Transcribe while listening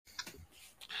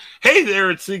Hey there,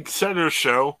 it's the Center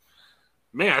Show.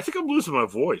 Man, I think I'm losing my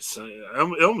voice.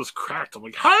 It almost cracked. I'm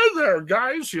like, hi there,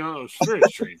 guys. It's very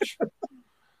strange.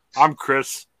 I'm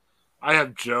Chris. I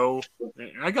have Joe.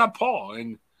 And I got Paul.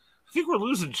 And I think we're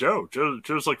losing Joe.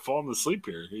 Joe's like falling asleep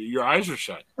here. Your eyes are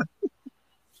shut.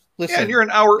 Listen, yeah, and you're an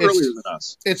hour earlier than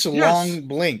us. It's a long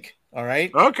blink, all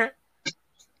right? Okay.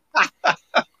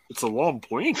 It's a long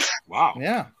blink. Wow.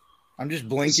 Yeah. I'm just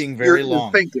blinking very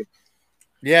long. You're thinking.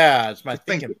 Yeah, it's my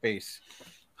thinking face.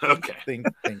 Okay. Think.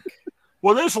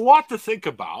 Well, there's a lot to think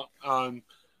about.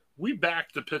 We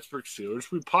backed the Pittsburgh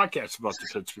Steelers. We podcast about the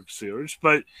Pittsburgh Steelers.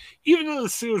 But even though the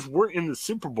Steelers weren't in the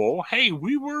Super Bowl, hey,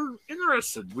 we were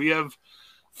interested. We have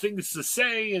things to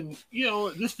say. And,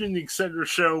 this being the Extender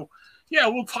Show, yeah,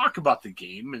 we'll talk about the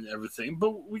game and everything.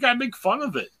 But we got to make fun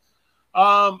of it.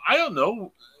 I don't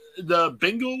know. The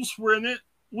Bengals were in it,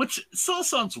 which still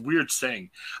sounds weird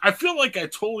saying. I feel like I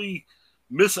totally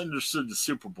misunderstood the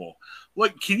Super Bowl.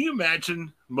 Like, can you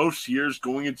imagine most years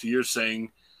going into years saying,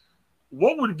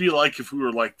 what would it be like if we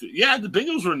were like, the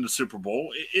Bengals were in the Super Bowl?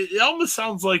 It almost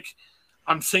sounds like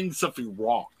I'm saying something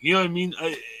wrong. You know what I mean?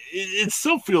 It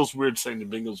still feels weird saying the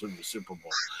Bengals were in the Super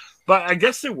Bowl. But I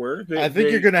guess they were. I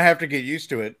think you're going to have to get used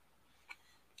to it.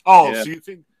 Oh, yeah. So you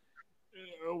think,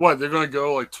 what, they're going to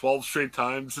go like 12 straight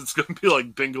times? It's going to be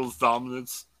like Bengals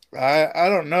dominance? I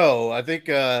don't know. I think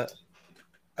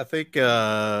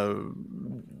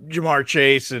Jamar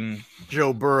Chase and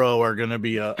Joe Burrow are going to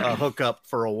be a hookup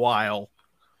for a while,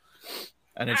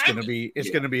 and it's going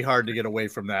to be hard to get away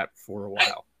from that for a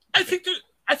while. I think they're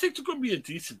going to be a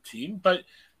decent team, but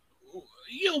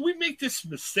we make this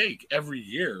mistake every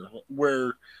year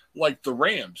where, like the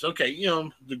Rams, okay,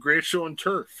 the great show on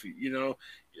turf,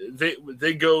 they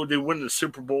win the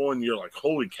Super Bowl, and you're like,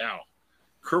 holy cow.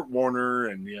 Kurt Warner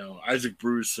and Isaac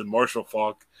Bruce and Marshall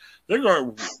Faulk, they're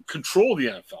going to control the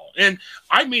NFL. And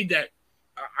I made that,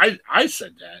 I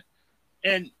said that,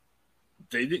 and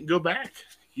they didn't go back.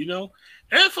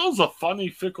 NFL's a funny,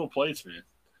 fickle place, man.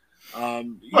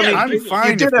 I'm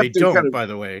fine if they don't. By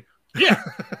the way, yeah,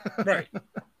 right. You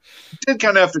did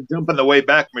kind of have to jump in the way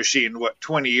back machine.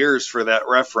 20 years for that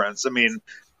reference? I mean,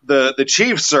 the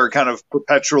Chiefs are kind of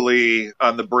perpetually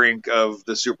on the brink of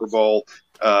the Super Bowl.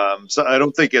 So I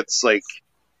don't think it's going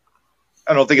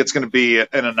to be an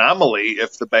anomaly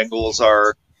if the Bengals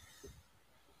are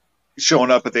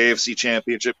showing up at the AFC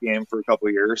Championship game for a couple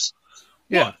of years.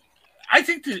 Yeah, well, I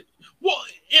think that. Well,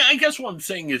 yeah, I guess what I'm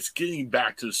saying is getting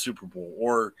back to the Super Bowl,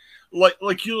 or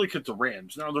like you look at the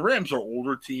Rams. Now the Rams are an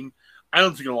older team. I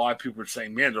don't think a lot of people are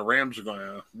saying, "Man, the Rams are going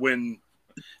to win,"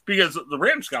 because the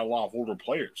Rams got a lot of older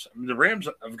players. I mean, the Rams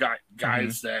have got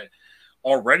guys that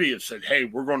already have said, "Hey,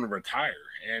 we're going to retire."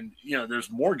 And, there's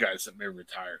more guys that may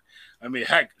retire. I mean,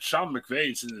 heck, Sean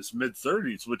McVay's in his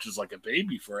mid-30s, which is like a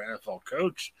baby for an NFL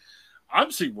coach.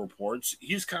 I'm seeing reports.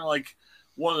 He's kind of like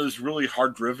one of those really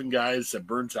hard-driven guys that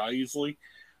burns out easily.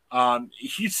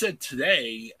 He said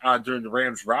today during the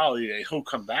Rams rally that he'll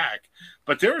come back.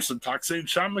 But there was some talk saying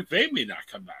Sean McVay may not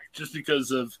come back just because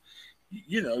of,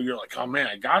 you're like, oh, man,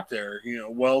 I got there.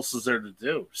 What else is there to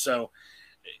do? So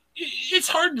it's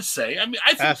hard to say. I mean, I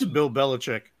think ask Bill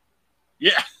Belichick.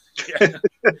 Yeah.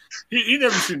 he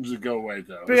never seems to go away,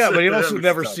 though. But he also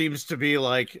never seems to be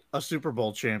like a Super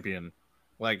Bowl champion.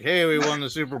 Like, hey, we won the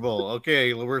Super Bowl.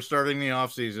 Okay, we're starting the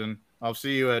offseason. I'll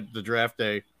see you at the draft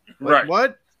day. Right.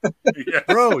 What? Yes.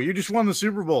 Bro, you just won the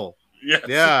Super Bowl. Yes.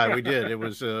 Yeah, we did. It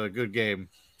was a good game.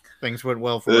 Things went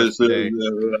well for us today.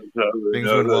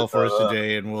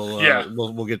 And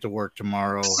we'll get to work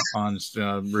tomorrow on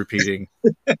repeating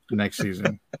next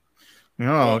season.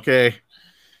 Oh, okay.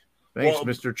 Thanks,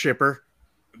 Mr. Chipper.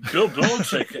 Bill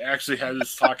Belichick actually had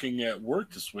us talking at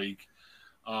work this week.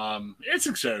 It's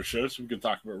a center show, so we can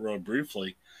talk about it real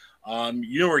briefly.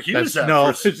 Where he was at? No,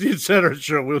 it's the center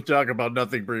show. We'll talk about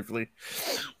nothing briefly.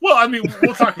 Well, I mean,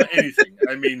 we'll talk about anything.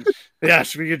 I mean,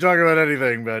 yes, we can talk about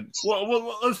anything, but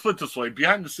well, let's put it this way: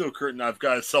 behind the steel curtain, I've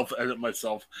got to self-edit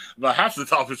myself about half the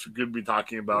topics we're going to be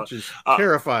talking about. Which is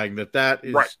terrifying that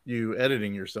is right. You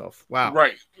editing yourself. Wow.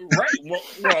 Right. Well,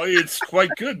 it's quite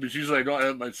good, but usually I don't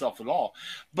edit myself at all.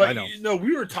 But I know.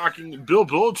 We were talking. Bill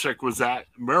Belichick was at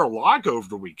Mar-a-Lago over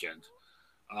the weekend.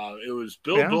 It was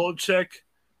Bill Belichick,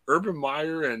 Urban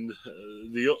Meyer, and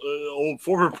the old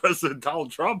former president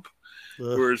Donald Trump,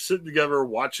 who were sitting together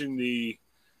watching the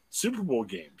Super Bowl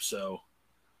game. So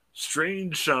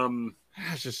strange.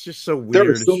 It's just so weird.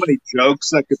 There are so many jokes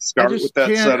that could start with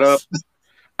that setup.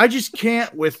 I just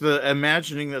can't with the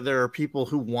imagining that there are people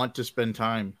who want to spend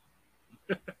time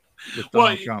with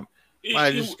Donald Trump.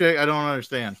 I don't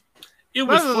understand. None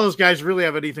of those guys really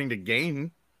have anything to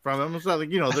gain. from him. It's not like,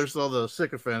 there's all the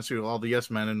sycophants all the yes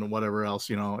men and whatever else,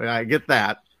 I get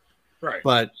that. Right.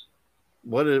 But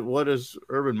what does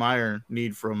Urban Meyer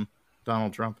need from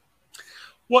Donald Trump?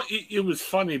 Well, it was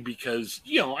funny because,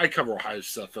 I cover Ohio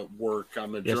stuff at work.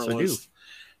 I'm a journalist.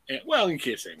 And, well, in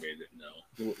case anybody didn't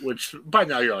know, which by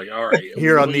now you're like, all right.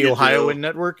 Here on the Ohioan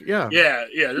network? Yeah. Yeah.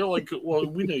 They're like, well,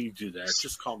 we know you do that.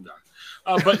 Just calm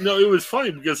down. But no, it was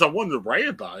funny because I wanted to write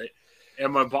about it.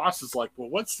 And my boss is like, well,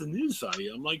 what's the news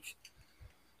value? I'm like,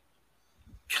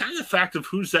 kind of fact of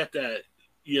who's at that,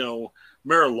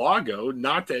 Mar-a-Lago.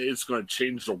 Not that it's going to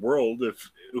change the world if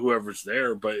whoever's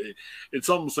there, but it's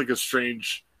almost like a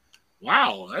strange,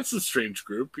 wow, that's a strange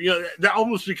group. That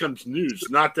almost becomes news.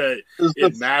 Not that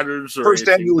it matters. Or first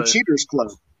anything, annual Cheaters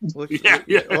Club.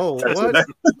 Yeah. Oh, what?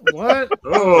 What?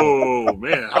 Oh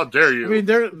man, how dare you? I mean,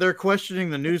 they're questioning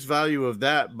the news value of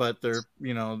that, but they're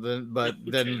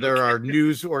then there are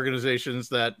news organizations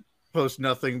that post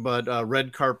nothing but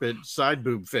red carpet side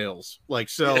boob fails. Like,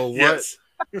 so yes.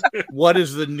 What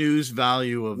is the news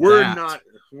value of that?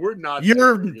 We're not.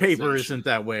 Your paper isn't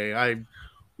that way.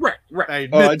 Right. I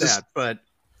admit that, but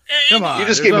come on, you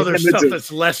just there's gave other stuff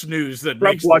that's less news that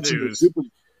Trump makes the news.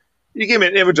 You gave me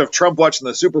an image of Trump watching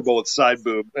the Super Bowl with side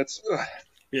boob. That's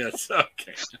yes.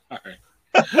 Okay. All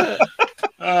right.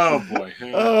 Oh boy.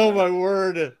 Oh my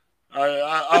word.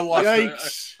 I lost.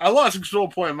 Yikes. I lost control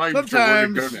point.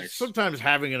 Sometimes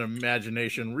having an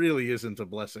imagination really isn't a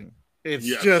blessing. It's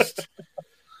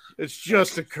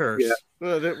just a curse.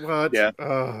 Yeah. What? Yeah.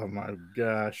 Oh my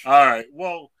gosh. All right.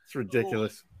 Well, it's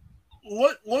ridiculous.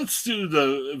 Let's do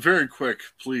the very quick,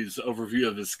 please, overview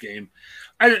of this game.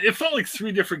 It felt like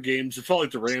 3 different games. It felt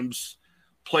like the Rams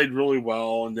played really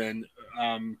well, and then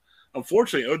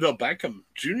unfortunately, Odell Beckham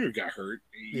Jr. got hurt.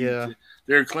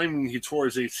 They're claiming he tore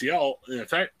his ACL, and if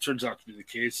that turns out to be the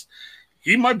case,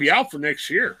 he might be out for next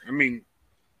year. I mean,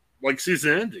 like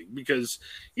season ending, because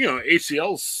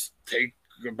ACLs take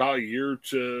about a year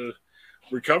to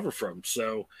recover from.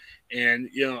 So, and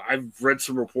I've read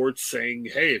some reports saying,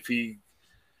 hey, if he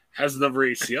has another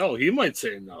ACL, he might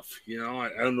say enough. I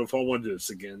don't know if I want to do this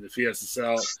again if he has to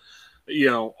sell,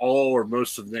 all or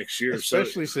most of next year.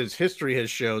 Especially since history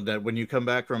has showed that when you come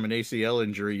back from an ACL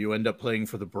injury, you end up playing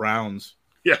for the Browns.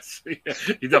 Yes, he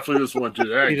definitely doesn't want to do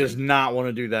that. He does not want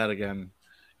to do that again.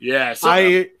 Yeah, so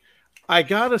I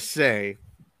gotta say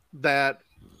that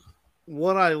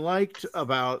what I liked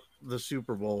about the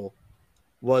Super Bowl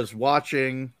was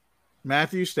watching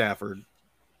Matthew Stafford,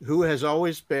 who has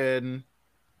always been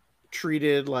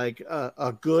treated like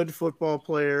a good football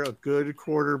player, a good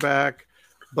quarterback,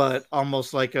 but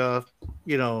almost like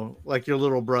like your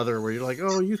little brother, where you're like,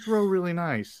 oh, you throw really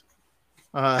nice.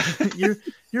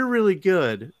 You're really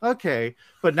good. Okay.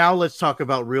 But now let's talk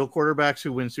about real quarterbacks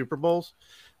who win Super Bowls,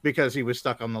 because he was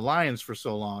stuck on the Lions for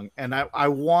so long. And I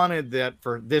wanted that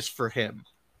for him.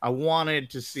 I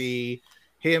wanted to see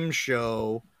him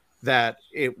show that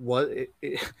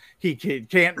he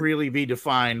can't really be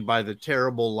defined by the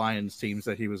terrible Lions teams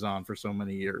that he was on for so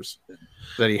many years,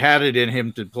 that he had it in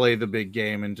him to play the big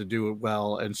game and to do it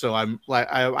well. And so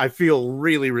I feel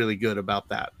really, really good about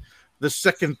that. The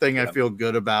second thing I feel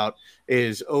good about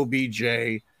is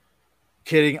OBJ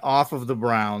getting off of the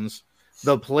Browns,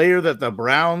 the player that the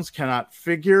Browns cannot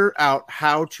figure out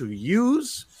how to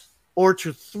use or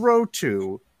to throw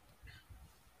to,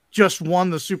 just won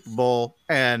the Super Bowl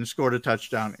and scored a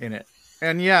touchdown in it.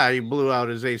 And yeah, he blew out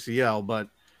his ACL, but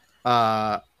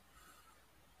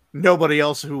nobody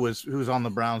else who's on the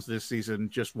Browns this season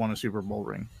just won a Super Bowl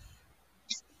ring.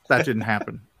 That didn't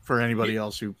happen for anybody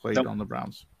else who played on the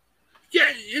Browns. Yeah,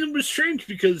 it was strange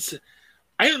because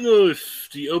I don't know if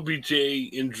the OBJ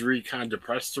injury kind of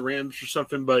depressed the Rams or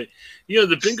something, but the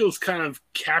Bengals kind of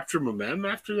captured momentum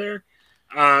after there,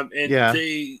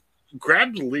 they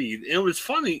grabbed the lead. And it was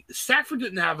funny. Stafford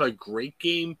didn't have a great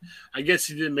game. I guess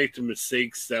he didn't make the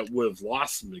mistakes that would have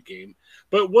lost him the game,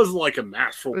 but it wasn't like a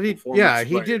masterful performance. Yeah,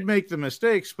 he did make the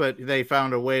mistakes, but they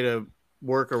found a way to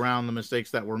work around the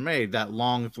mistakes that were made. That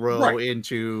long throw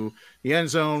into the end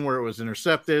zone where it was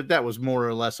intercepted, that was more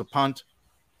or less a punt.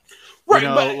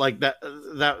 Right, like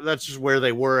that's just where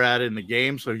they were at in the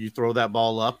game. So you throw that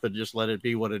ball up and just let it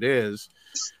be what it is.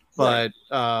 But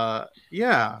but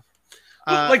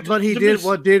he did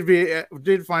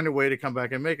find a way to come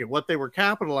back and make it. What they were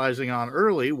capitalizing on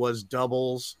early was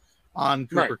doubles on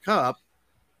Cooper Kupp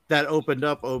that opened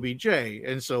up OBJ.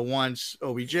 And so once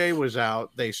OBJ was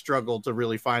out, they struggled to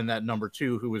really find that number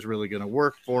 2 who was really going to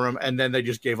work for him. And then they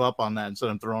just gave up on that and said,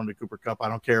 I'm throwing to Cooper Kupp. I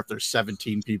don't care if there's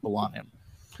 17 people on him.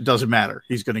 It doesn't matter.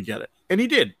 He's going to get it. And he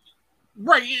did.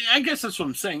 Right. I guess that's what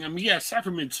I'm saying. I mean, yeah,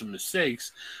 Stafford made some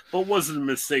mistakes, but wasn't the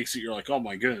mistakes that you're like, oh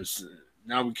my goodness,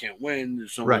 now we can't win.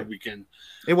 There's no way Right. we can.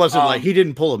 It wasn't like he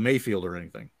didn't pull a Mayfield or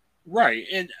anything. Right.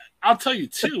 And I'll tell you,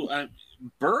 too,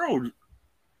 Burrow,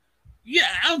 yeah,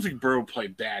 I don't think Burrow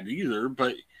played bad either,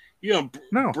 but, No.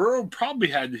 Burrow probably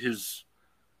had his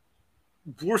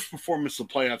worst performance of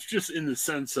playoffs just in the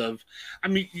sense of, I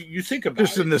mean, you think about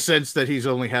just in the sense that he's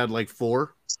only had like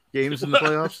 4 games in the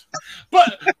playoffs.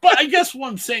 but I guess what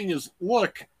I'm saying is,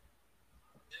 look,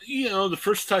 the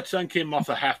first touchdown came off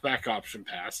a halfback option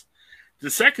pass. The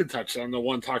second touchdown, the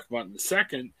one talked about in the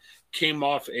second, came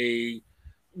off he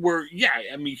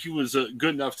was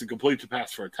good enough to complete the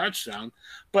pass for a touchdown.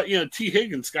 But, T.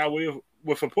 Higgins got away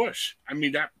with a push. I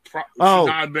mean, that should not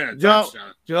have been a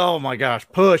touchdown. Oh, my gosh.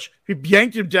 Push. He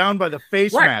yanked him down by the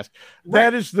face mask.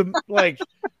 Right. That is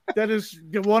that is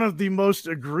one of the most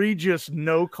egregious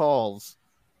no calls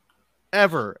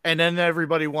ever. And then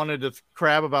everybody wanted to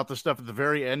crab about the stuff at the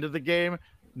very end of the game.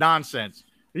 Nonsense.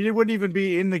 He wouldn't even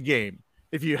be in the game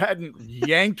if you hadn't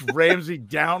yanked Ramsey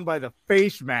down by the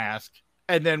face mask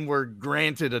and then were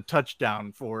granted a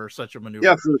touchdown for such a maneuver.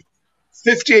 Yeah, for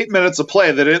 58 minutes of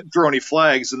play, they didn't throw any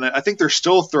flags, and I think they're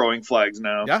still throwing flags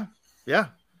now. Yeah.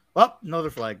 Oh, another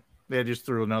flag. They just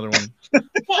threw another one.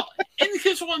 Well, and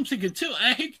here's what I'm thinking, too.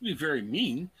 I hate to be very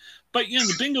mean, but,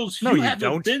 the Bengals, you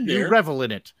haven't been there. You revel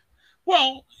in it.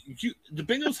 Well, the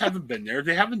Bengals haven't been there.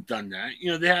 They haven't done that.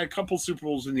 They had a couple Super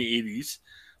Bowls in the 80s,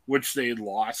 which they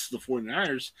lost the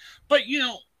 49ers. But,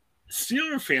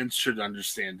 Steeler fans should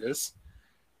understand this.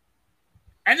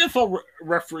 NFL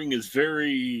refereeing is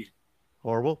very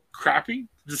horrible, crappy,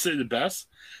 to say the best.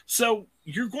 So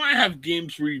you're going to have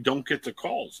games where you don't get the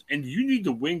calls, and you need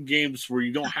to win games where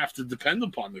you don't have to depend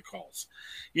upon the calls.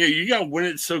 You got to win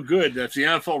it so good that if the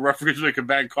NFL referees make a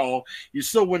bad call, you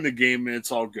still win the game, and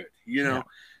it's all good. Yeah,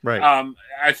 right.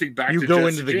 I think you go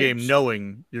into the game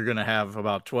knowing you're going to have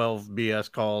about 12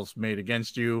 BS calls made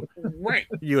against you. Right.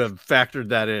 You have factored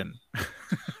that in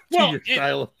to your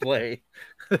style of play.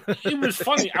 It was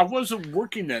funny. I wasn't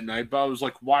working that night, but I was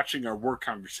like watching our work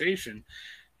conversation,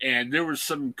 and there were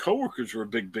some coworkers who were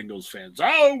big Bengals fans.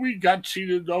 Oh, we got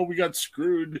cheated. Oh, we got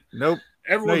screwed. Nope.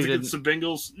 Everyone's against the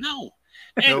Bengals. No.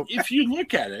 And if you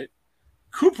look at it,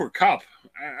 Cooper Kupp,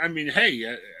 I mean,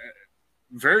 hey,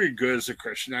 very good as a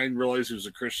Christian. I didn't realize he was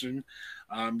a Christian.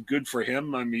 Good for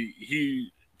him. I mean,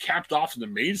 he capped off an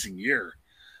amazing year.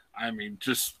 I mean,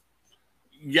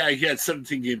 he had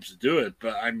 17 games to do it,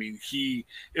 but I mean,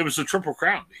 it was a triple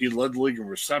crown. He led the league in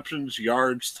receptions,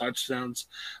 yards, touchdowns,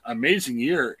 amazing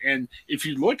year. And if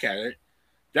you look at it,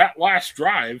 that last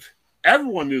drive,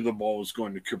 everyone knew the ball was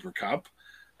going to Cooper Kupp.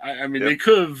 I mean, They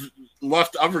could have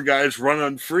left other guys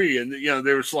running free, and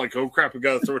they were just like, "Oh crap, we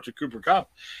got to throw it to Cooper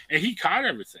Kupp," and he caught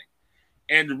everything.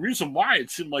 And the reason why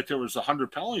it seemed like there was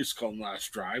 100 penalties called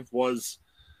last drive was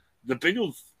the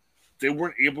Bengals. They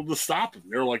weren't able to stop him.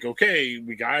 They're like, okay,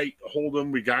 we got to hold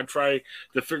him. We got to try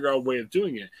to figure out a way of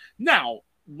doing it. Now,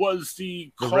 was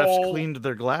the call... refs cleaned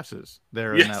their glasses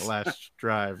there in that last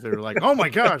drive. They were like, oh my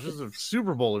gosh, this is a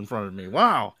Super Bowl in front of me.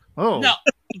 Wow. Oh. Now,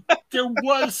 there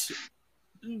was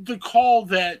the call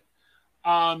that,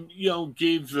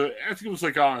 gave I think it was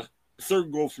like a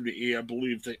third goal for the A, I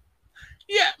believe that,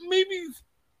 maybe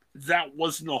that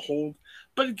wasn't a hold.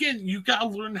 But again, you got to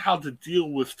learn how to deal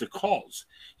with the calls.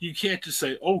 You can't just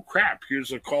say, oh, crap,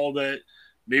 here's a call that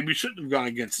maybe shouldn't have gone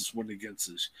against us, went against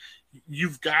us.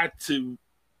 You've got to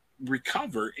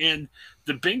recover. And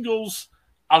the Bengals,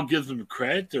 I'll give them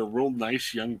credit. They're a real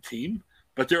nice young team,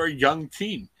 but they're a young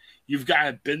team. You've got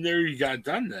to been there. You got to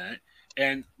done that.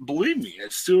 And believe me,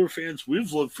 as Steeler fans,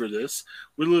 we've lived for this.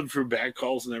 We lived for bad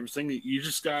calls and everything. You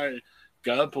just got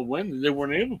up and win, and they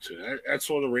weren't able to. That's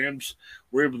why the Rams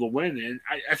were able to win. And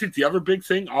I think the other big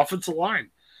thing, offensive line.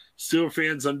 Steeler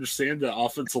fans understand that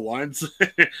offensive lines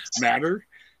matter.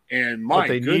 And what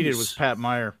they needed was Pat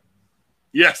Meyer.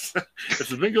 Yes. If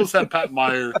the Bengals had Pat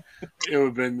Meyer, it would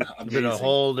have been amazing. It would have been a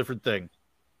whole different thing.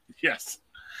 Yes.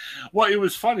 Well, it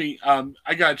was funny.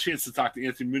 I got a chance to talk to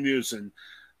Anthony Munoz and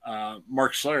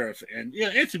Mark Schlereth. And,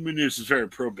 Anthony Munoz is very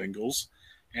pro-Bengals.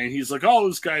 And he's like, oh,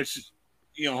 those guys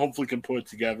hopefully can put it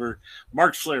together.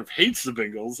 Mark Schlereth hates the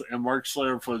Bengals, and Mark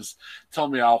Schlereth was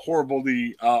telling me how horrible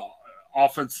the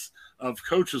offense of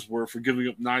coaches were for giving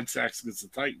up 9 sacks against the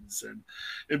Titans. And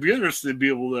it'd be interesting to be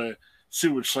able to see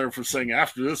what Schlereth was saying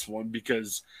after this one,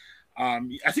 because I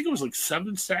think it was like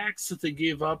 7 sacks that they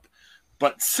gave up,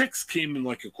 but 6 came in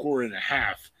like a quarter and a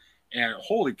half. And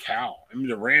holy cow, I mean,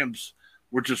 the Rams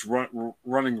were just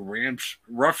running Rams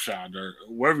roughshod, or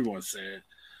whatever you want to say it.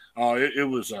 It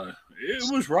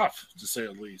was rough, to say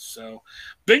the least. So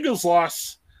Bengals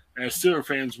lost. And as Steelers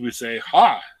fans, we say,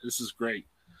 "Ha, this is great."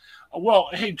 Well,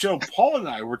 hey Joe, Paul and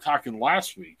I were talking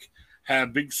last week. Had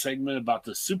a big segment about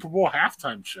the Super Bowl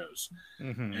halftime shows,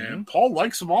 and Paul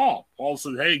likes them all. Paul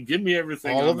said, "Hey, give me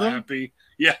everything. All I'm of them? happy."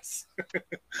 Yes,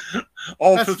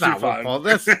 all That's 55. not what Paul.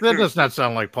 That does not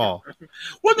sound like Paul.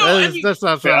 Well, no, I mean, that's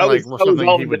not sound like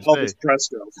something he would say.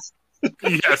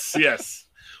 Yes.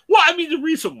 Well, I mean, the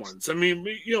recent ones. I mean,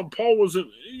 Paul wasn't,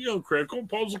 critical.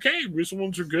 Paul's like, hey, recent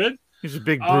ones are good. He's a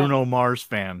big Bruno Mars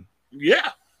fan. Yeah.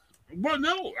 Well,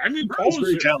 no, I mean, Paul's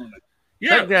very talented.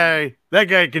 Yeah, that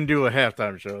guy can do a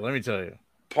halftime show. Let me tell you.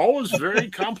 Paul was very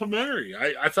complimentary.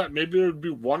 I thought maybe there would be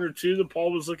one or two that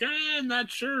Paul was like, I'm not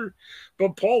sure,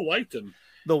 but Paul liked him.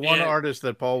 The one artist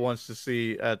that Paul wants to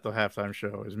see at the halftime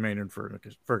show is Maynard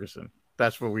Ferguson.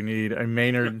 That's what we need, a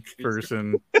Maynard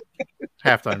Ferguson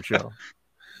halftime show.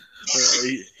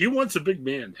 He wants a big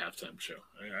man halftime show.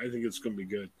 I think it's going to be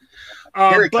good.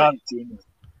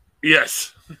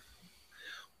 Yes.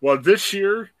 Well, this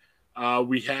year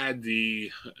we had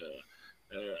the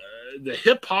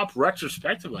hip hop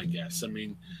retrospective, I guess. I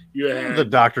mean, you had the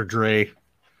Dr. Dre.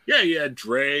 Yeah, you had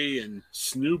Dre and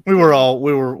Snoop. It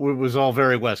was all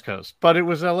very West Coast, but it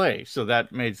was LA, so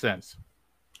that made sense.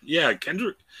 Yeah,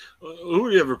 Kendrick. Who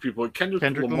are the other people? Kendrick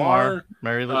Lamar,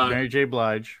 Mary J.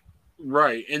 Blige.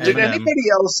 Right. And did anybody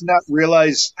else not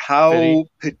realize how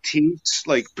petite,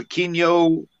 like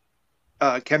pequeño,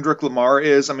 Kendrick Lamar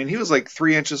is? I mean, he was like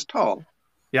 3 inches tall.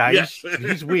 Yeah,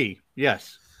 he's wee.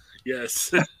 Yes.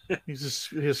 Yes. He's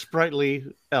his sprightly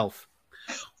elf.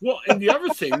 Well, and the other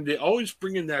thing, they always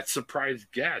bring in that surprise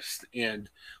guest, and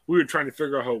we were trying to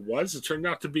figure out who it was. It turned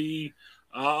out to be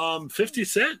 50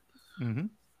 Cent. Mm-hmm.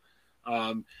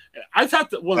 I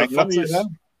thought that one of the funniest.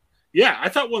 Yeah, I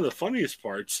thought one of the funniest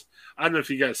parts. I don't know if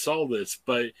you guys saw this,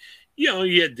 but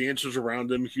he had dancers around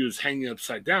him. He was hanging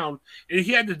upside down, and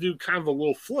he had to do kind of a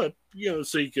little flip,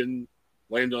 so he can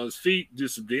land on his feet, do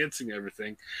some dancing, and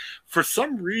everything. For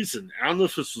some reason, I don't know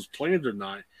if this was planned or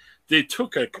not, they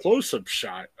took a close-up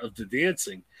shot of the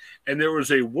dancing, and there was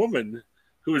a woman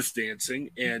who was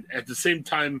dancing, and at the same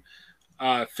time,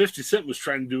 50 Cent was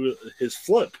trying to do his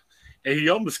flip, and he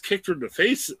almost kicked her in the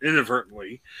face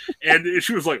inadvertently, and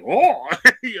she was like, "Oh!"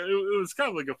 It was kind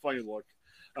of like a funny look,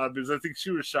 because I think she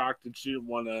was shocked and she didn't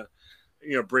want to,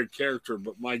 break character.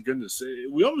 But my goodness,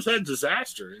 we almost had a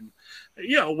disaster, and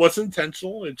it wasn't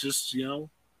intentional. It just,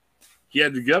 he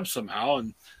had to get up somehow,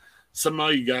 and somehow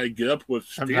you got to get up with.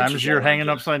 Sometimes you're hanging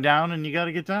upside down, and you got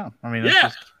to get down. I mean,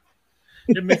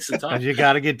 it makes it tough. You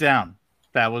got to get down.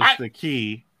 That was the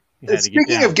key.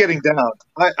 Speaking of getting down,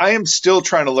 I am still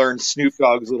trying to learn Snoop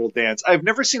Dogg's little dance. I've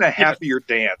never seen a happier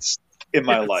dance in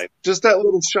my life. Just that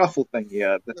little shuffle thing he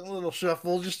had. A little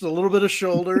shuffle, just a little bit of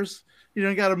shoulders. You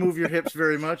don't got to move your hips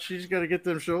very much. You just got to get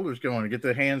them shoulders going, get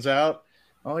the hands out.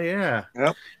 Oh yeah.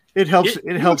 Yep. It helps.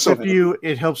 It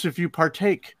helps if you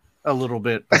partake a little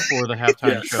bit before the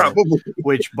halftime show, probably.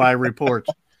 Which by report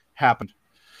happened.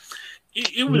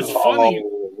 It was funny.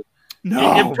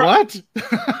 No, what?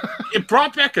 It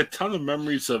brought back a ton of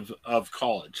memories of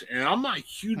college, and I'm not a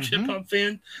huge hip hop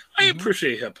fan. I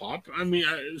appreciate hip hop. I mean,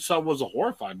 so I wasn't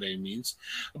horrified by any means,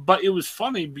 but it was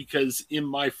funny because in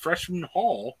my freshman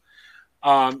hall,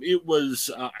 it was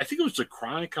I think it was The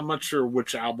Chronic. I'm not sure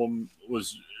which album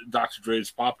was Dr. Dre's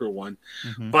popular one,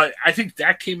 but I think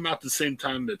that came out the same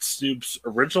time that Snoop's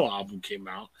original album came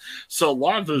out. So a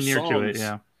lot of those songs, to it,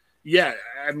 yeah. Yeah,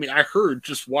 I mean, I heard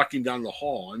just walking down the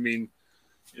hall. I mean,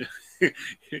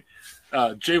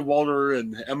 Jay Walter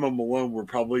and Emma Malone were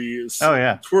probably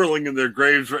twirling in their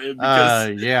graves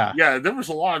because there was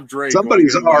a lot of Dre.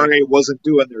 Somebody's RA wasn't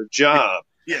doing their job.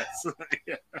 Yes,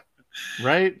 yeah.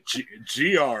 Right?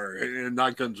 GR and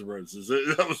not Guns N' Roses.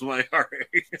 That was my RA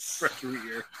freshman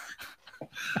year.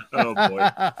 Oh boy!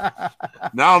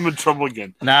 Now I'm in trouble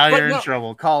again. Now you're in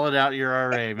trouble. Call it out. Your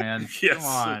RA, man. Yes. Come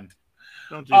on.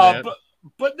 Don't do that.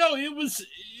 But no, it was.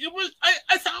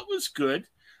 I thought it was good.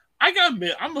 I gotta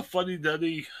admit, I'm a funny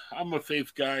duddy. I'm a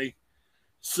faith guy,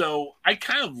 so I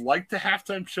kind of like the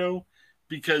halftime show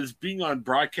because being on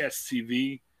broadcast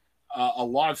TV, a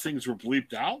lot of things were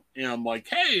bleeped out, and I'm like,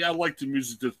 hey, I like the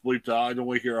music that's bleeped out. I don't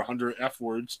want to hear 100 F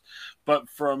words. But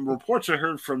from reports I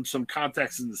heard from some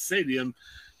contacts in the stadium,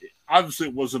 obviously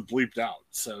it wasn't bleeped out,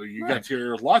 so you got to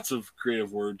hear lots of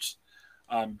creative words.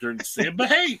 During the stadium, but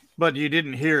hey, but you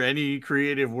didn't hear any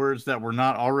creative words that were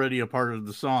not already a part of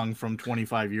the song from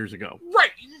 25 years ago,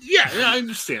 right? Yeah, I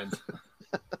understand.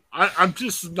 I'm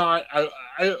just not.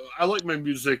 I like my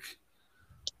music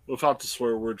without the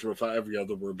swear words, or without every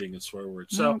other word being a swear word.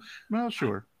 So, well,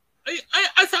 sure.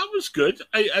 I thought it was good.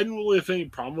 I didn't really have any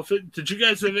problem with it. Did you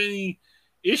guys have any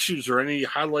issues or any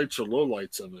highlights or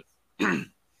lowlights of it?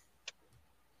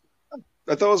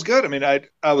 I thought it was good. I mean,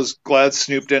 I was glad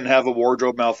Snoop didn't have a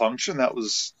wardrobe malfunction. That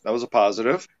was a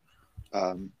positive.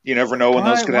 You never know when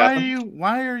those could happen.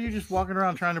 Why are you just walking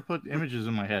around trying to put images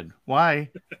in my head? Why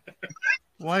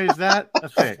is that a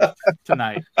thing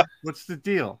tonight? What's the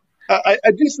deal? I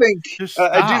do think Just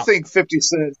I do stop. think 50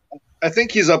 Cent. I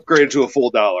think he's upgraded to a full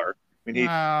dollar. I mean,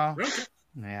 No.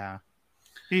 Yeah.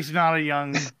 He's not a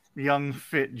young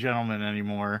fit gentleman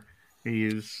anymore.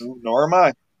 He's nor am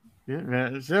I.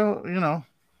 yeah, so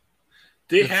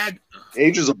They had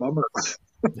Age is a bummer.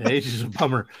 the age is a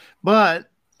bummer. But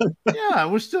yeah, it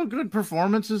was still good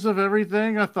performances of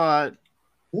everything. I thought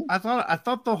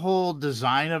the whole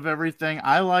design of everything.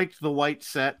 I liked the white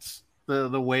sets,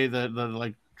 the way that the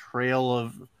like trail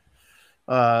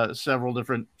of several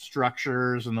different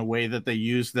structures and the way that they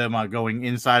used them, going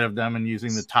inside of them and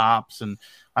using the tops. And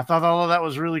I thought all of that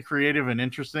was really creative and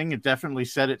interesting. It definitely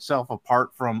set itself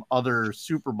apart from other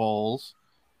Super Bowls,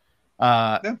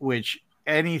 which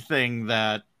anything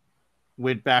that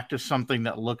went back to something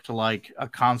that looked like a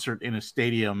concert in a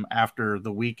stadium after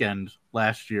the weekend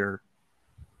last year,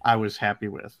 I was happy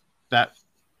with. That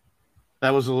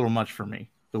was a little much for me,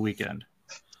 the weekend.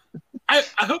 I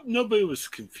hope nobody was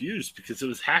confused because it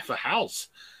was half a house.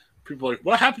 People were like,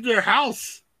 what happened to their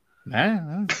house?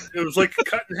 Yeah. It was like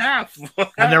cut in half.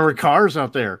 And there were cars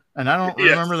out there. And I don't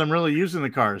remember them really using the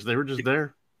cars. They were just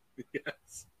there.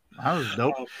 Yes. That was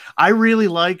dope. I really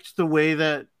liked the way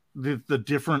that the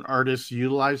different artists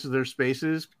utilized their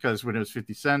spaces, because when it was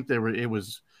 50 Cent, it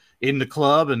was in the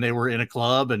club and they were in a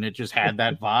club and it just had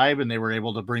that vibe, and they were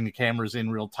able to bring the cameras in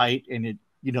real tight, and it,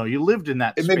 you lived in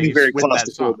that It space made me very with that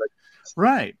song. claustrophobic.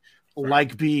 Right.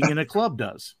 Like being in a club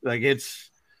does. Like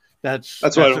that's why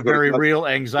I don't a go to very clubs. real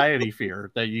anxiety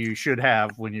fear that you should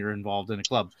have when you're involved in a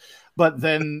club. But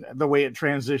then the way it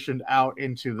transitioned out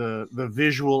into the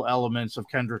visual elements of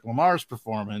Kendrick Lamar's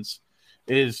performance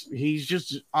is he's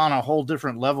just on a whole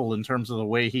different level in terms of the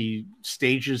way he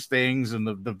stages things and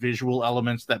the visual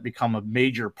elements that become a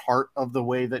major part of the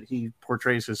way that he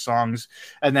portrays his songs.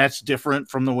 And that's different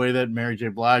from the way that Mary J.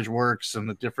 Blige works, and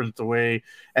the way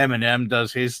Eminem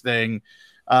does his thing.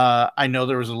 I know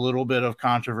there was a little bit of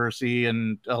controversy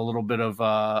and a little bit of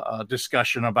a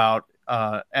discussion about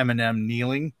Eminem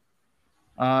kneeling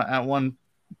at one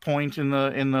point in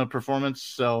the performance.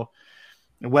 So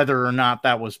whether or not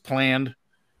that was planned,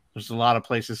 there's a lot of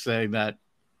places saying that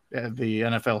the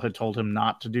NFL had told him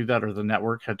not to do that, or the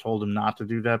network had told him not to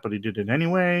do that, but he did it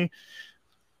anyway.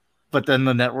 But then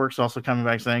the network's also coming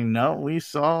back saying, no, we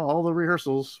saw all the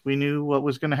rehearsals. We knew what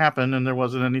was going to happen, and there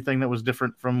wasn't anything that was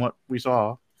different from what we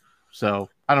saw. So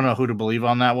I don't know who to believe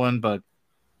on that one, but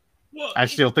I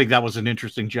still think that was an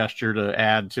interesting gesture to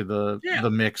add to the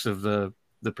mix of the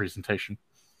presentation.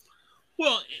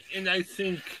 Well, and I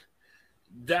think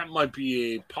that might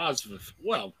be a positive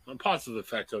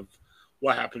effect of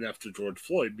what happened after George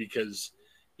Floyd, because,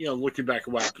 looking back at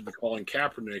what happened to Colin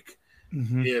Kaepernick,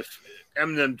 if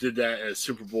Eminem did that at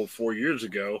Super Bowl 4 years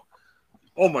ago,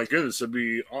 oh my goodness, it'd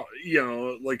be,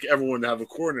 like everyone to have a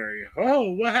coronary.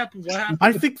 Oh, what happened?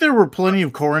 I think there were plenty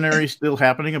of coronaries still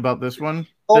happening about this one.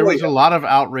 There was a lot of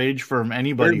outrage from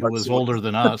anybody who was older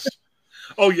than us.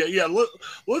 Oh, yeah.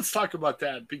 Let's talk about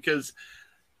that, because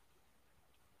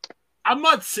I'm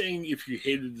not saying if you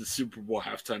hated the Super Bowl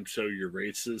halftime show, you're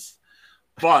racist.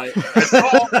 But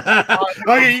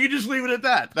okay, you can just leave it at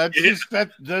that.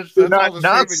 That's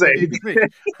not saying.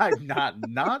 I'm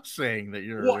not saying that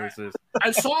you're a racist.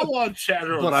 I saw a lot of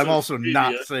chatter, but I'm also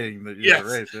not saying that you're a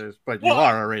racist. But you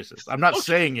are a racist. I'm not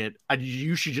saying it.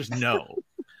 You should just know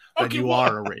that you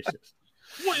are a racist.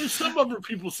 Well, some other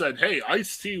people said, "Hey,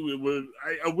 Ice-T,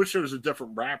 I wish there was a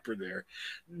different rapper there."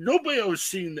 Nobody I was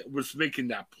seeing that was making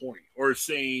that point or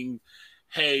saying,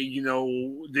 hey,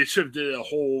 they should have did a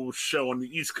whole show on the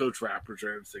East Coast rappers or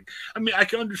everything. I mean, I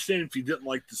can understand if you didn't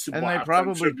like the Super Bowl. And they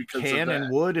probably can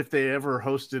and would if they ever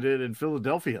hosted it in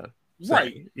Philadelphia.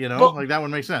 Right. Like that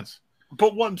would make sense.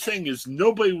 But what I'm saying is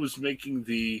nobody was making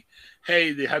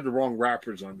hey, they had the wrong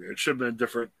rappers on there. It should have been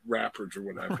different rappers or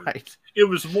whatever. Right. It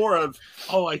was more of,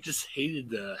 I just hated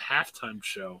the halftime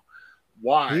show.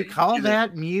 Why? You call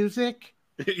that music?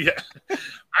 Yeah.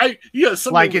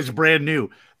 Like it's brand new.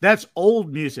 That's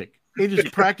old music. It is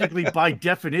practically by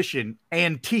definition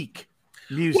antique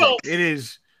music. Well, it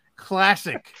is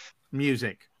classic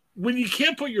music. When you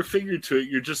can't put your finger to it,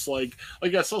 you're just like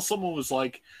I saw someone was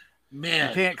like, man,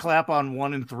 you can't clap on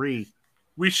 1 and 3.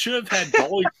 We should have had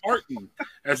Dolly Parton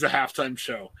as a halftime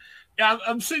show. And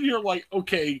I'm sitting here like,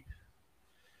 okay,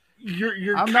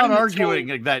 I'm not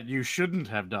arguing that you shouldn't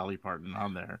have Dolly Parton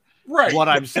on there. Right. What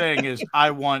I'm saying is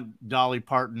I want Dolly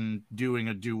Parton doing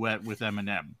a duet with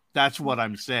Eminem. That's what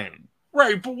I'm saying.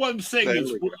 Right, but what I'm saying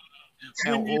is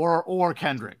or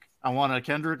Kendrick. I want a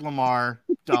Kendrick Lamar,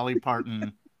 Dolly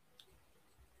Parton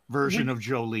version of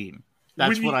Jolene.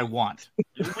 That's what I want.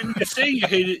 When you say you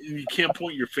hate it and you can't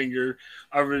point your finger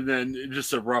other than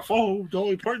just a rough,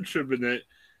 Dolly Parton should have been it.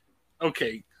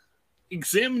 Okay,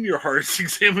 examine your hearts,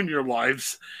 examine your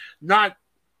lives. Not,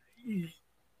 it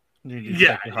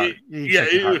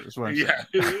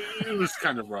was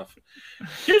kind of rough.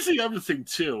 Here's the other thing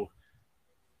too.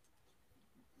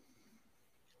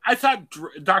 I thought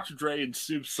Dr. Dre and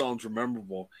Snoop's songs were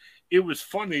memorable. It was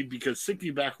funny because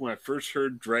thinking back when I first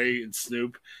heard Dre and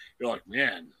Snoop, you're like,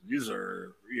 man, these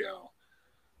are,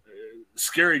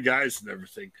 scary guys and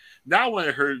everything. Now when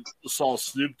I saw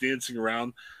Snoop dancing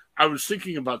around, I was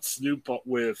thinking about Snoop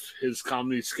with his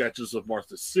comedy sketches of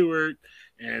Martha Stewart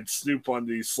and Snoop on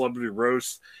the Celebrity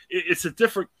Roast. It's a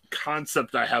different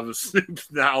concept I have of Snoop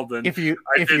now than if you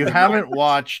haven't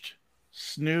watched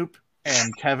Snoop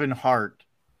and Kevin Hart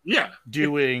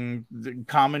doing the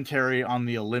commentary on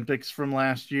the Olympics from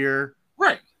last year.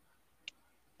 Right.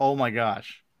 Oh my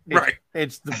gosh. Right.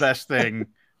 It's the best thing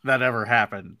that ever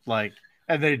happened. Like,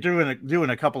 and they're doing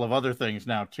a couple of other things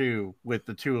now too with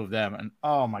the two of them. And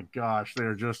oh my gosh,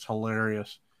 they're just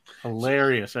hilarious.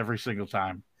 Hilarious every single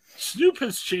time. Snoop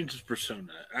has changed his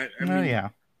persona. I mean, yeah.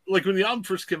 Like when the album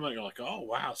first came out, you're like, oh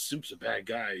wow, Snoop's a bad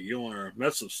guy. You don't want to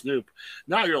mess with Snoop.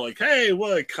 Now you're like, hey,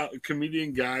 what a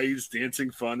comedian guy. He's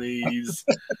dancing funny. He's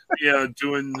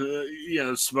doing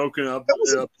smoking up. That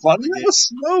was funny. That was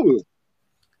smooth.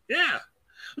 Yeah.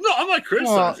 No, I'm not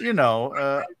criticizing.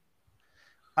 Well,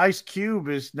 Ice Cube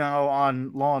is now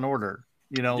on Law and Order.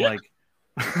 Like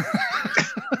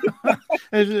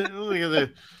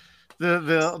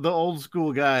the old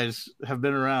school guys have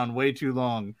been around way too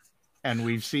long. And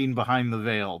we've seen behind the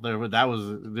veil. There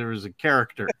was a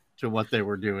character to what they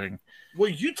were doing. Well,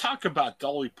 you talk about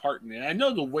Dolly Parton, and I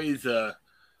know the way the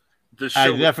show.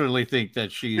 I definitely think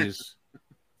that she is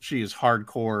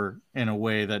hardcore in a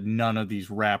way that none of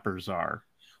these rappers are.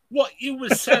 Well, it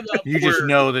was set up. You just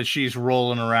know that she's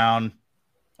rolling around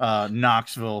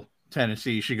Knoxville,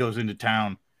 Tennessee. She goes into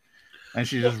town, and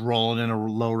she's just rolling in a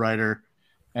lowrider,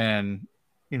 and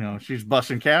she's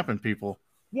busting capping people.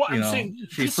 Well, I'm saying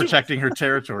she's protecting her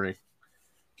territory.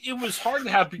 It was hard to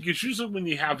have because usually when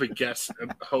you have a guest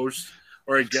host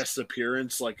or a guest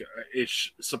appearance, like a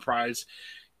surprise,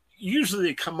 usually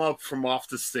they come up from off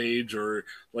the stage or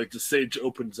like the stage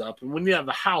opens up. And when you have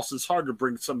a house, it's hard to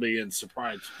bring somebody in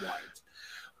surprise-wise.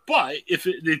 But if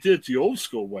they did it the old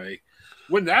school way,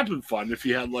 wouldn't that have been fun if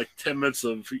you had like 10 minutes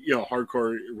of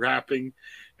hardcore rapping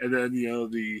and then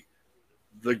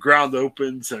the ground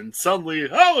opens and suddenly,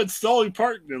 it's Dolly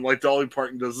Parton, and like Dolly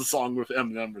Parton does a song with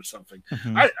Eminem or something.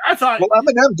 Mm-hmm. I thought, well,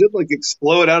 Eminem did like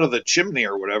explode out of the chimney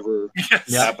or whatever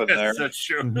happened there. That's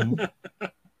true. Mm-hmm.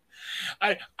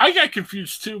 I got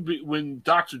confused too when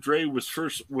Dr. Dre was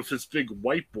first with this big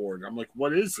whiteboard. I'm like,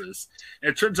 what is this?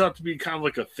 And it turns out to be kind of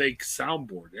like a fake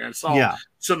soundboard. And I saw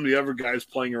some of the other guys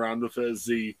playing around with it as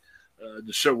the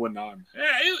show went on.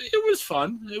 It was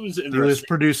fun. It was interesting. He was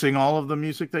producing all of the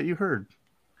music that you heard.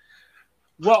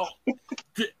 Well,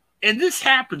 and this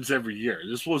happens every year.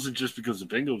 This wasn't just because the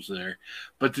Bengals were there.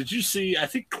 But did you see, I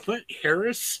think Clint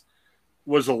Harris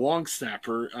was a long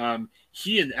snapper.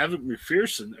 He and Evan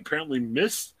McPherson apparently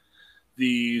missed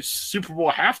the Super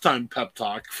Bowl halftime pep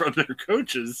talk from their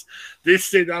coaches. They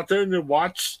stayed out there and they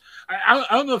watched. I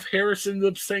don't know if Harris ended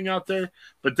up staying out there,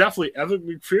 but definitely Evan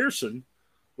McPherson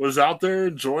was out there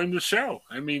enjoying the show.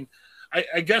 I mean,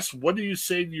 I guess, what do you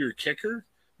say to your kicker?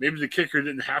 Maybe the kicker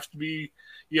didn't have to be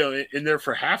in there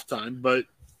for halftime, but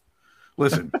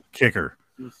listen, kicker.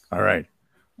 All right.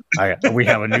 We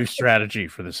have a new strategy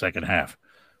for the second half.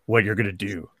 What you're going to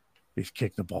do is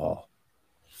kick the ball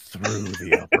through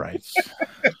the uprights.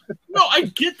 No, I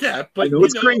get that, but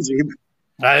it's crazy.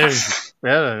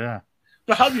 Yeah.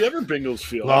 But how do the other Bengals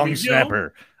feel? Long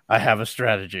snapper. I have a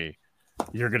strategy.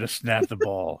 You're going to snap the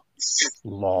ball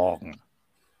long.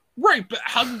 Right, but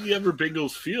how do the other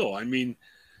Bengals feel? I mean,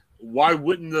 why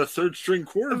wouldn't the third string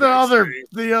quarterback?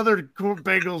 The other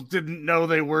Bengals didn't know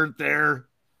they weren't there.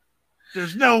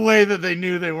 There's no way that they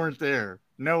knew they weren't there.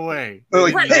 No way.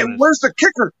 Like, hey, where's the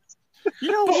kicker?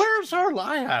 Where's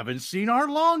I haven't seen our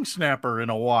long snapper in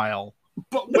a while.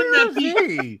 But wouldn't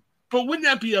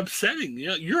that be upsetting?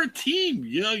 You're a team.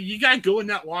 You got to go in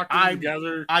that locker room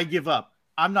together. I give up.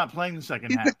 I'm not playing the second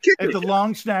He's half. the kicker. If the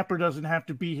long snapper doesn't have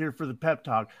to be here for the pep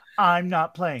talk, I'm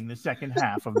not playing the second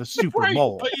half of the Super Right,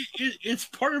 Bowl. but it's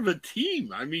part of a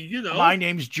team. I mean, My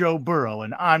name's Joe Burrow,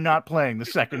 and I'm not playing the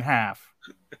second half.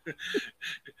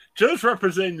 Joe's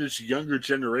representing this younger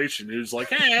generation who's like,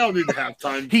 hey, I don't need to have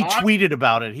time. He tweeted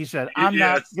about it. He said, I'm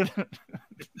not going to.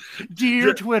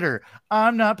 Dear Twitter,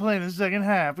 I'm not playing the second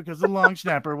half because the long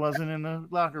snapper wasn't in the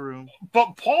locker room.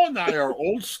 But Paul and I are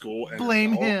old school.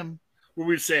 Blame him. Where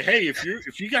we say, hey, if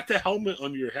you got the helmet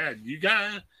on your head, you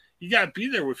gotta be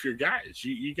there with your guys.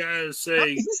 You gotta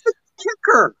say, he's the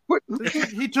kicker.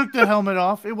 He took the helmet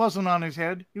off. It wasn't on his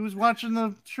head. He was watching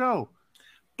the show.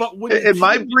 But in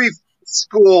my brief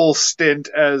school stint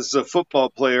as a football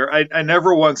player, I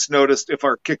never once noticed if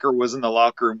our kicker was in the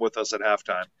locker room with us at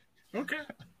halftime. Okay.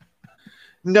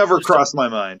 Never crossed my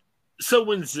mind. So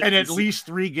and at least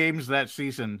 3 games that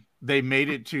season, they made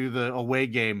it to the away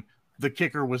game. The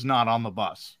kicker was not on the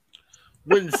bus.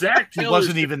 When Zach Taylor he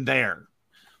wasn't even there.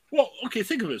 Well, okay,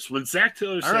 think of this. When Zach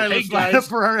Taylor said, all right, hey, let's guys, line up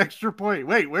for our extra point.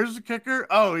 Wait, where's the kicker?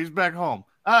 Oh, he's back home.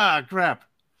 Ah, crap.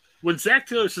 When Zach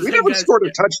Taylor says, we never scored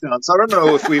a touchdown, so I don't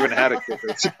know if we even had a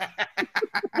kicker.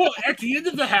 Well, at the end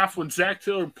of the half, when Zach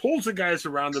Taylor pulls the guys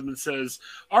around him and says,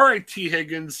 all right, T.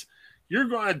 Higgins, you're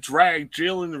going to drag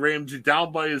Jalen Ramsey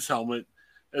down by his helmet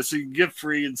so he can get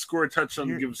free and score a touchdown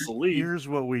and give us the lead. Here's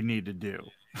what we need to do.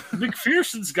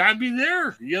 McPherson's got to be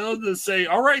there, to say,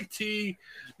 all right, T,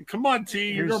 come on,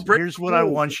 T. Here's what I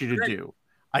want you to do.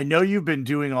 I know you've been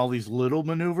doing all these little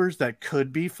maneuvers that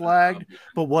could be flagged,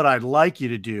 but what I'd like you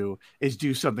to do is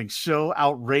do something so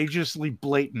outrageously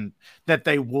blatant that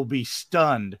they will be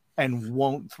stunned and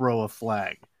won't throw a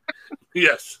flag.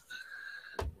 Yes.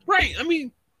 Right. I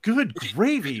mean, good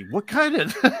gravy. What kind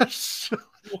of that's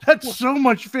so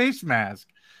much face mask.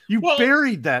 You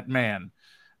buried that man.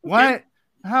 Why?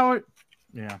 How?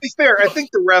 Yeah. To be fair, I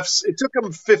think the refs, it took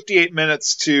them 58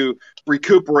 minutes to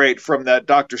recuperate from that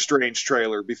Doctor Strange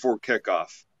trailer before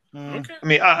kickoff. Okay. I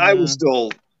mean, I was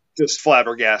still just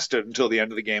flabbergasted until the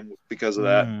end of the game because of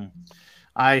that.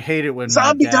 I hate it when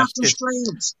Zombie Doctor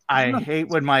Strange. I hate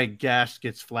when my gas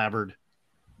gets flabbered.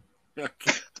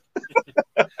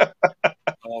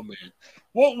 Oh man.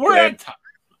 Well, we're at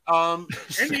time.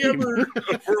 Any other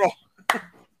overall?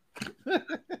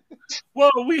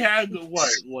 Well, we had what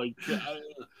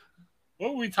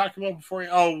were we talking about before?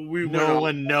 No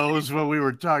one knows what we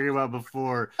were talking about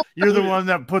before. You're the one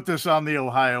that put this on the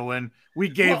Ohioan. We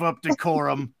gave up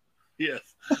decorum. Yes.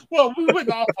 Well, we went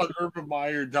off on Urban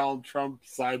Meyer, Donald Trump,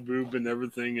 side boob, and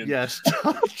everything. And yes.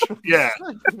 Yeah.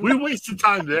 We wasted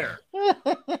time there.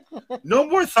 No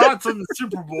more thoughts on the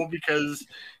Super Bowl because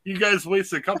you guys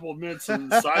wasted a couple of minutes on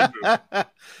the side boob.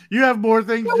 You have more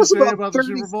things to say about the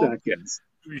Super Bowl? Seconds.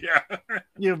 Yeah.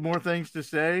 You have more things to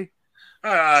say?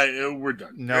 We're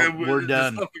done. No, we're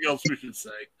done. There's nothing else we should say.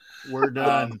 We're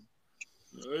done.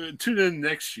 Tune in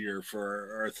next year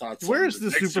for our thoughts. Where is the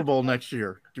Super Bowl next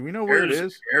year? Do we know where it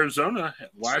is? Arizona.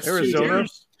 Arizona.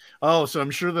 Oh, so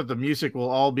I'm sure that the music will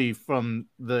all be from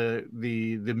the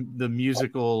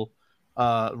musical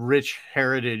rich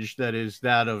heritage that is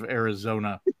that of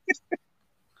Arizona.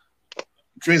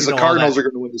 Which means the Cardinals are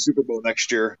going to win the Super Bowl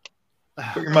next year.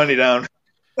 Put your money down.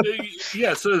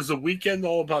 Yeah, so is the weekend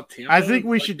all about Tampa? I think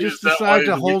we should just decide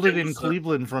to hold it in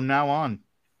Cleveland from now on.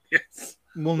 Yes.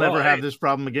 We'll never have this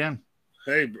problem again.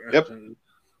 Hey, yep.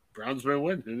 Browns may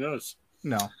win. Who knows?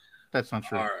 No, that's not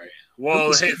true. All right.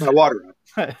 Well, hey, my water.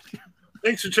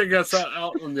 Thanks for checking us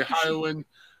out on the Highland.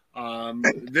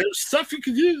 There's stuff you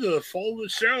can do to follow the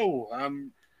show.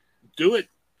 Do it.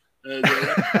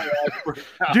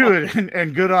 Do it,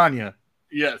 and good on you.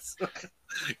 Yes.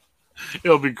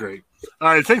 It'll be great. All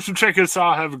right. Thanks for checking us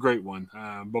out. Have a great one.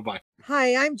 Bye-bye.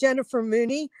 Hi, I'm Jennifer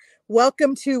Mooney.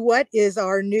 Welcome to what is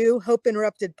our new Hope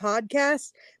Interrupted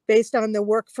podcast based on the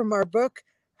work from our book,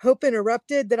 Hope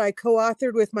Interrupted, that I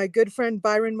co-authored with my good friend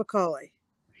Byron McCauley.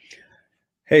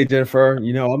 Hey, Jennifer,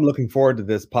 I'm looking forward to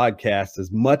this podcast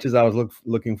as much as I was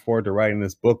looking forward to writing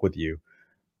this book with you.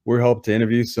 We hope to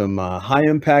interview some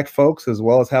high-impact folks as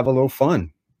well as have a little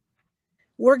fun.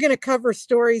 We're going to cover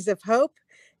stories of hope.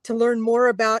 To learn more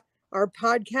about our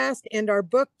podcast and our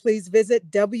book, please visit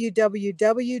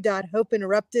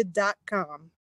www.hopeinterrupted.com.